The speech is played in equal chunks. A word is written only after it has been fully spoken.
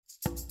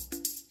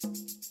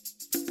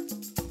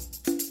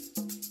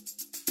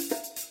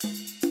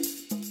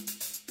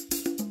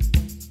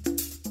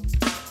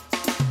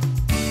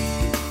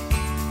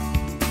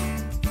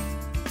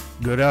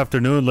Good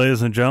afternoon,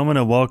 ladies and gentlemen,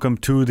 and welcome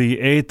to the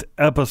 8th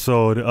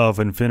episode of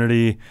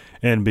Infinity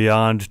and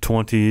Beyond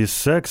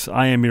 26.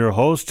 I am your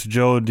host,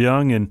 Joe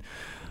DeYoung, and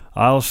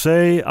I'll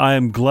say I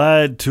am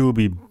glad to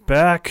be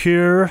back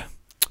here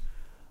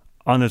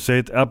on this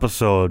 8th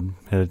episode.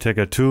 I had to take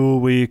a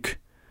 2-week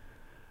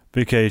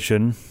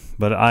vacation,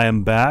 but I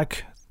am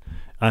back.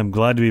 I'm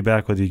glad to be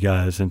back with you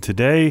guys, and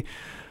today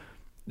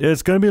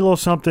it's going to be a little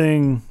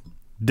something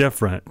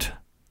different,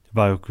 if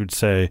I could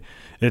say.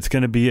 It's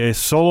going to be a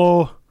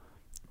solo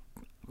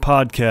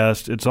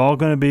podcast. It's all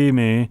going to be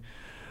me.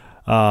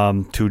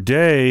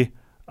 Today,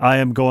 I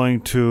am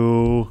going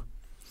to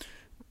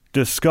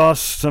discuss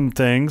some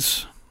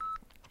things.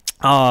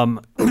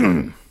 One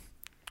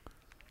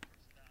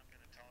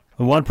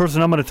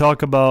person I'm going to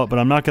talk about, but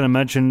I'm not going to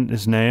mention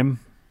his name,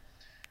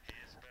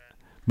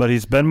 but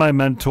he's been my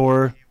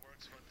mentor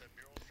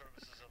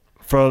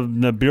from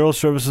the Bureau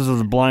Services of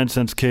the Blind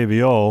since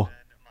KVO.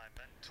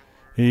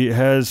 He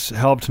has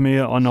helped me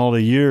on all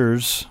the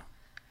years.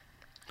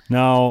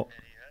 Now,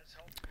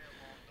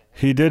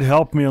 he did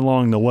help me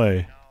along the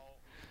way.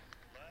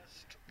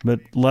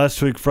 But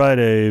last week,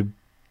 Friday,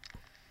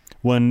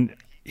 when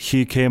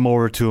he came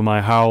over to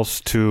my house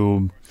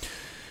to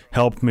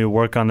help me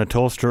work on the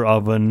toaster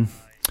oven,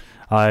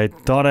 I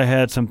thought I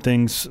had some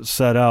things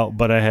set out,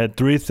 but I had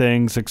 3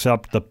 things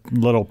except the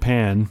little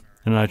pan,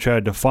 and I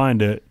tried to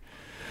find it,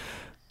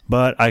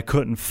 but I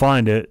couldn't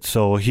find it,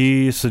 so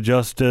he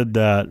suggested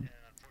that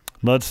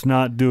let's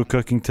not do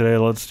cooking today,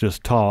 let's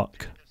just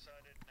talk.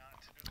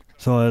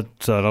 So I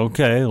said,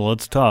 okay,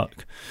 let's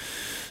talk.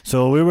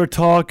 So we were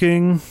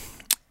talking,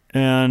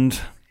 and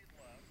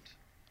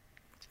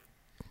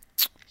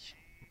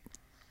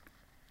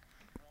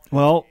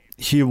well,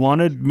 he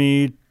wanted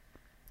me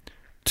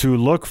to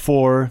look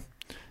for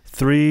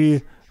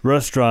 3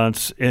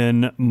 restaurants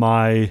in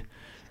my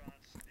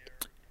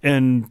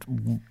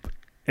neighborhood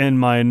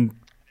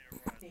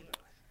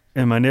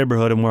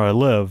and where I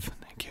live.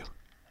 Thank you.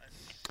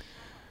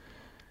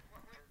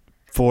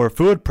 For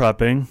food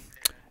prepping.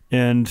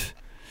 And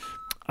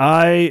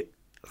I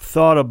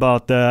thought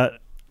about that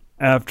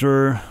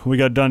after we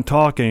got done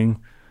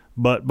talking,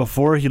 but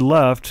before he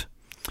left,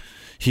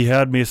 he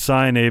had me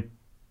sign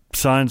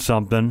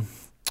something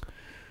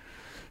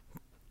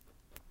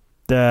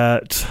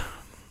that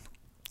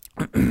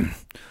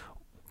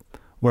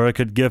where I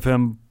could give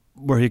him,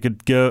 where he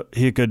could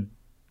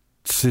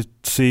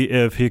see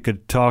if he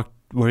could talk,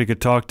 where he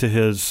could talk to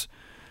his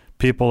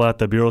people at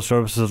the Bureau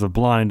Services of the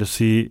Blind to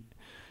see,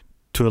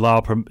 to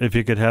allow if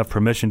he could have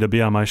permission to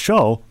be on my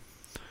show.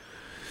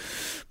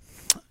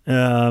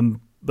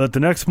 But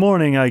the next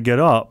morning I get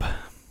up.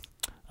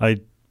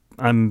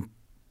 I'm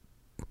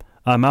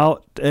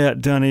out at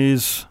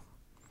Denny's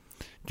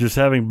just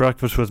having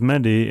breakfast with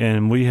Mindy,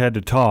 and we had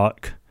to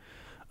talk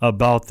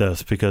about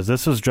this because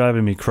this is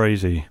driving me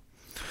crazy.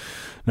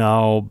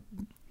 Now,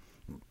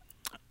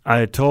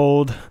 I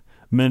told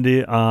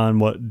Mindy on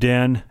what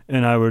Dan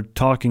and I were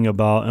talking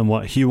about and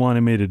what he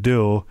wanted me to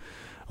do.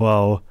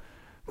 Well,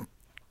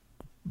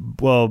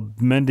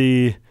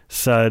 Mindy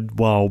said,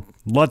 well,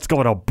 let's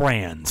go to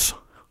Brands.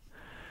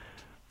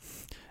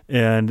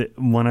 And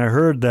when I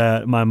heard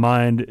that, my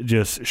mind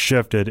just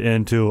shifted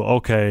into,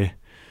 okay,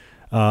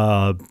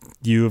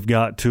 you've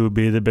got to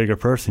be the bigger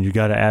person. You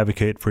got to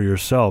advocate for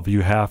yourself.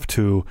 You have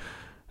to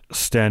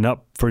stand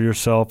up for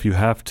yourself. You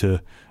have to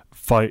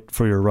fight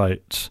for your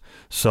rights.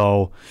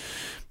 So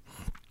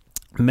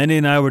Mindy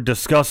and I were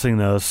discussing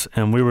this,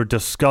 and we were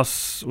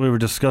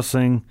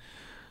discussing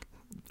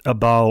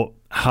about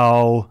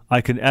how I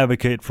can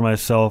advocate for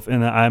myself,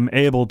 and I'm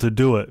able to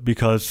do it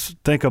because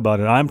think about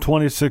it. I'm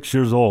 26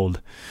 years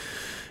old.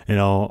 You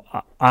know,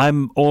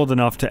 I'm old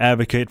enough to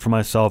advocate for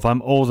myself.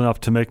 I'm old enough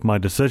to make my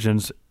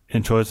decisions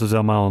and choices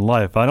in my own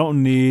life. I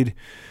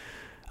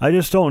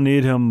just don't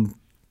need him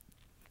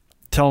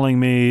telling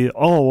me,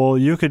 oh, well,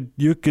 you could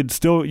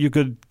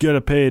get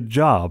a paid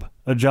job,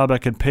 a job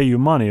that could pay you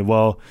money.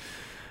 Well,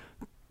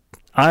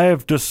 I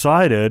have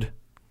decided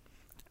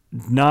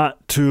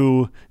not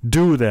to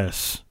do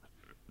this.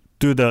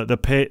 Do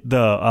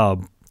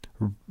the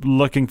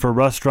looking for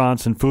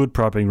restaurants and food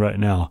prepping right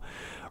now.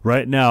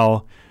 Right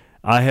now,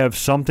 I have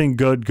something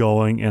good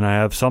going, and I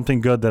have something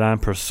good that I'm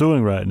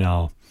pursuing right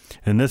now.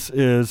 And this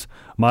is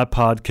my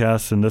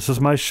podcast, and this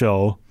is my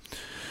show.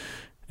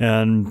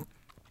 And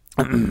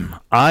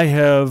I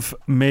have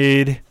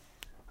made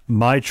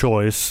my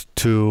choice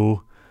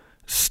to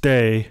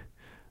stay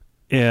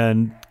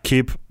and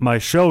keep my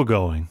show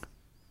going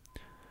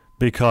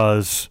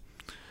because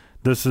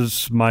this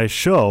is my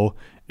show.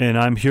 And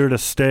I'm here to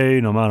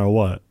stay no matter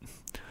what.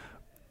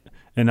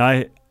 And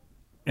I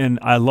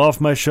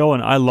love my show,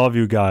 and I love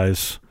you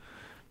guys.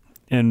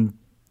 And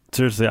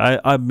seriously,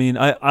 I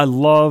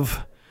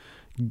love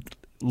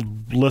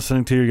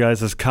listening to you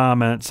guys'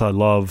 comments. I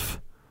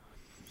love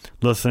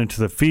listening to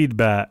the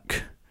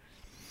feedback.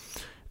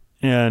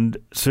 And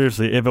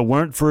seriously, if it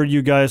weren't for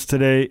you guys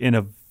today, and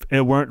if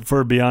it weren't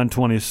for Beyond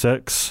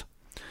 26,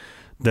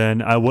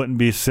 then I wouldn't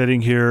be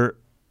sitting here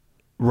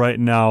right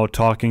now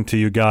talking to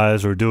you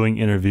guys or doing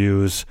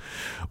interviews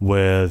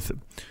with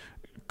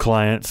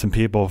clients and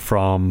people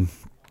from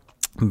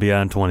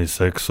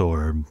Beyond26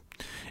 or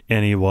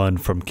anyone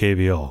from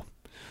KVO.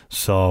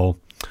 So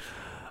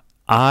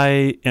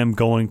I am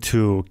going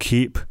to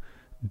keep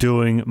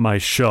doing my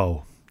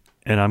show,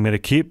 and I'm going to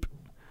keep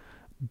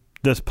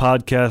this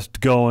podcast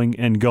going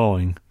and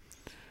going.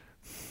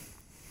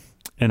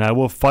 And I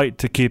will fight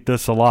to keep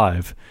this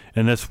alive.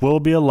 And this will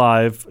be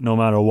alive no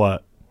matter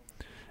what.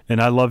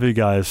 And I love you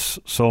guys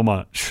so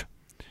much.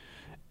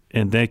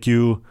 And thank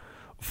you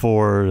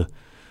for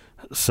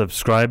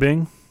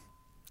subscribing.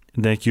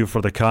 And thank you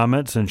for the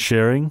comments and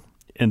sharing.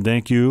 And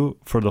thank you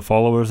for the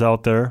followers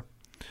out there.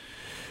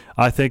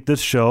 I think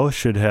this show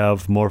should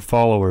have more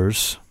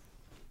followers.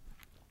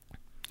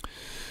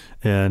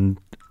 And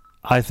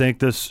I think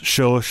this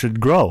show should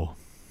grow.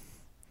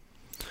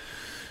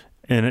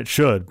 And it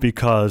should,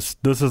 because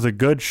this is a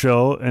good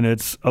show and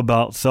it's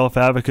about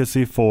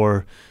self-advocacy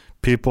for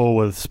people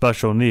with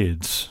special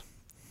needs.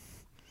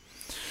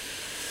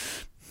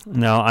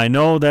 Now, I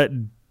know that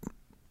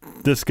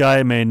this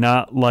guy may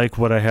not like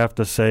what I have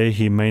to say.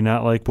 He may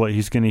not like what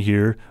he's going to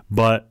hear,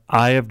 but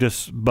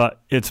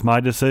it's my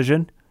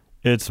decision.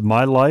 It's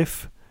my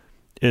life.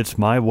 It's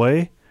my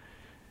way.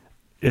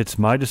 It's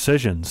my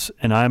decisions,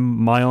 and I'm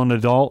my own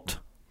adult.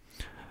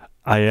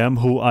 I am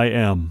who I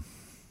am.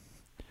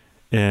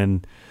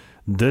 And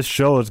this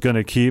show is going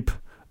to keep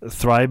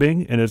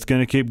thriving, and it's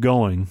going to keep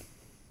going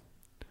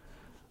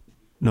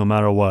no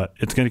matter what.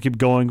 It's going to keep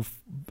going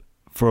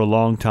for a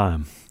long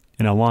time,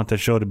 and I want the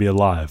show to be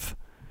alive.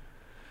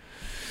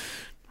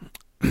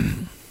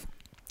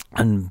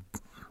 And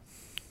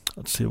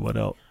let's see what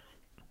else.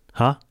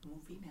 Huh?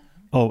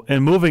 Oh,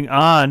 and moving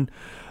on,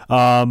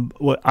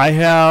 what I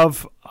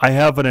have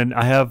an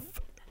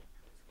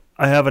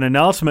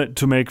announcement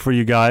to make for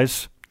you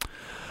guys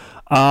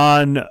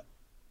on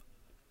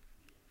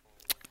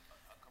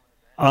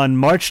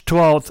March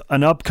 12th,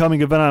 an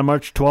upcoming event on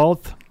March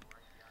 12th.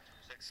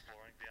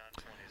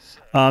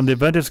 The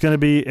event is going to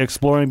be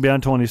Exploring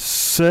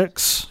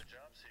Beyond26.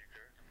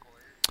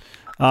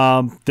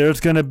 There's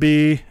going to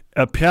be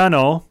a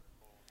piano.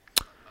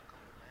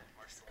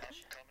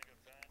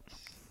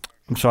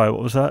 I'm sorry,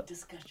 what was that?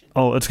 Discussion.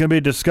 Oh, it's going to be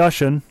a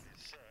discussion.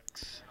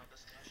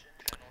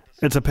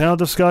 It's a panel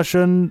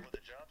discussion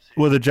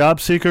with a job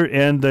seeker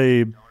and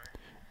the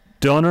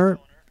donor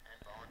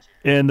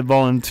and the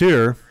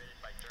volunteer.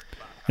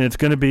 And it's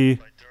going to be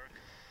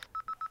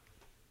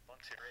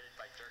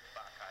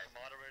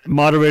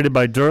moderated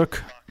by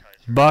Dirk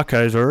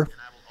Bachheiser.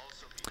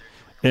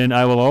 And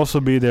I will also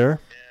be there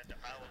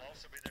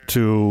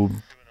I'm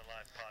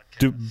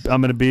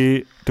going to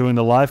be doing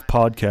the live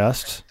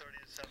podcast.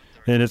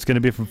 And it's going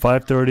to be from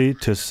 5:30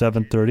 to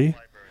 7:30.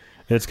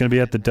 It's going to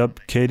be at the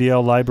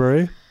KDL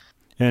Library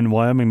in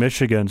Wyoming,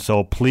 Michigan.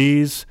 So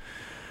please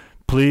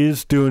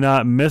do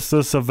not miss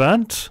this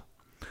event.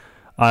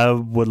 I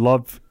would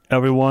love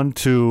everyone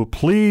to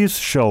please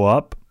show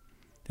up.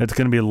 It's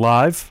going to be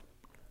live.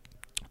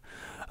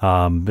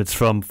 It's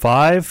from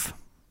 5:30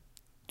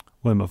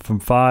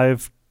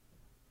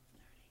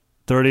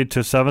 to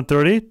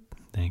 7:30.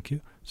 Thank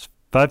you. It's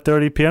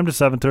 5:30 p.m. to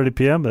 7:30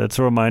 p.m. That's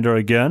a reminder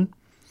again.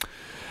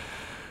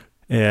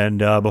 And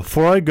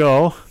before I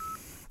go,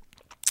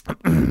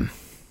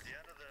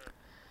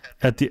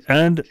 at the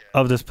end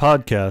of this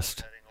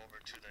podcast,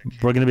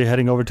 we're going to be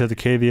heading over to the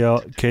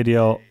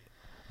KDL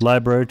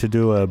Library to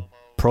do a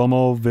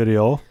promo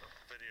video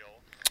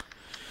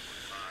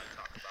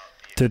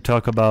to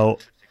talk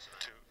about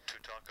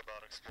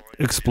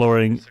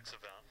exploring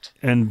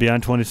and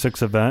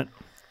Beyond26 event.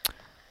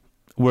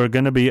 We're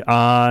going to be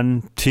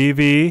on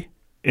TV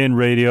and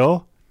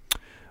radio.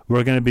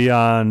 We're going to be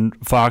on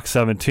Fox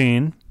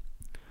 17.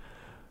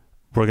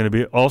 We're going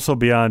to also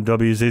be on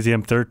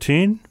WZZM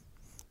 13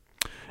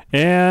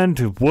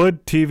 and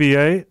Wood TV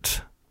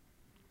 8.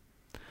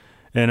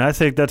 And I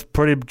think that's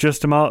pretty much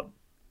just about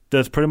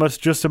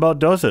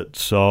does it.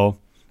 So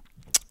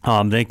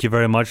thank you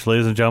very much,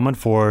 ladies and gentlemen,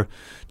 for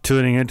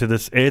tuning into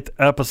this 8th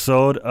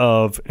episode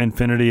of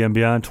Infinity and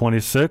Beyond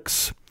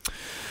 26.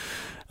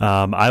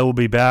 I will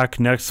be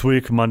back next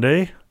week,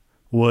 Monday,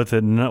 with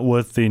the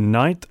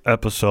 9th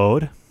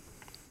episode.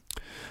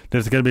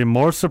 There's going to be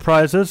more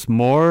surprises,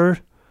 more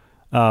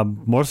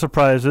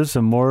surprises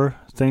and more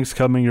things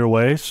coming your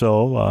way.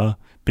 So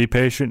be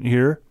patient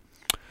here.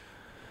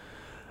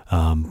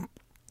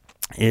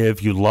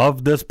 If you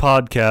love this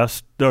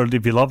podcast, or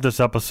if you love this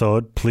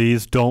episode,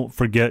 please don't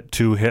forget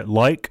to hit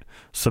like,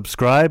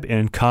 subscribe,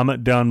 and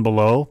comment down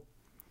below.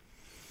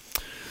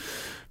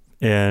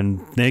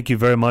 And thank you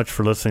very much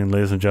for listening,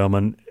 ladies and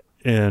gentlemen.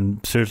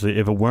 And seriously,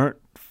 if it weren't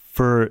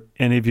for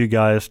any of you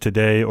guys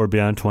today or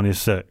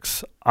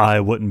Beyond26, I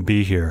wouldn't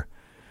be here.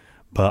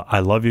 But I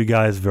love you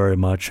guys very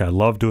much. I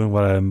love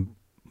what I'm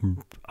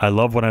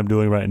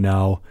doing right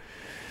now.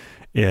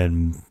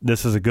 And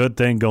this is a good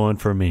thing going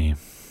for me.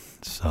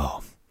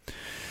 So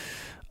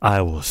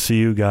I will see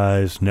you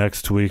guys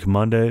next week,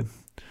 Monday.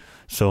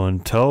 So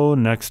until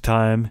next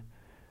time,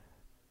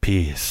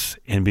 Peace.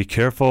 And be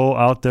careful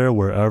out there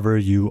wherever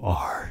you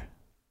are.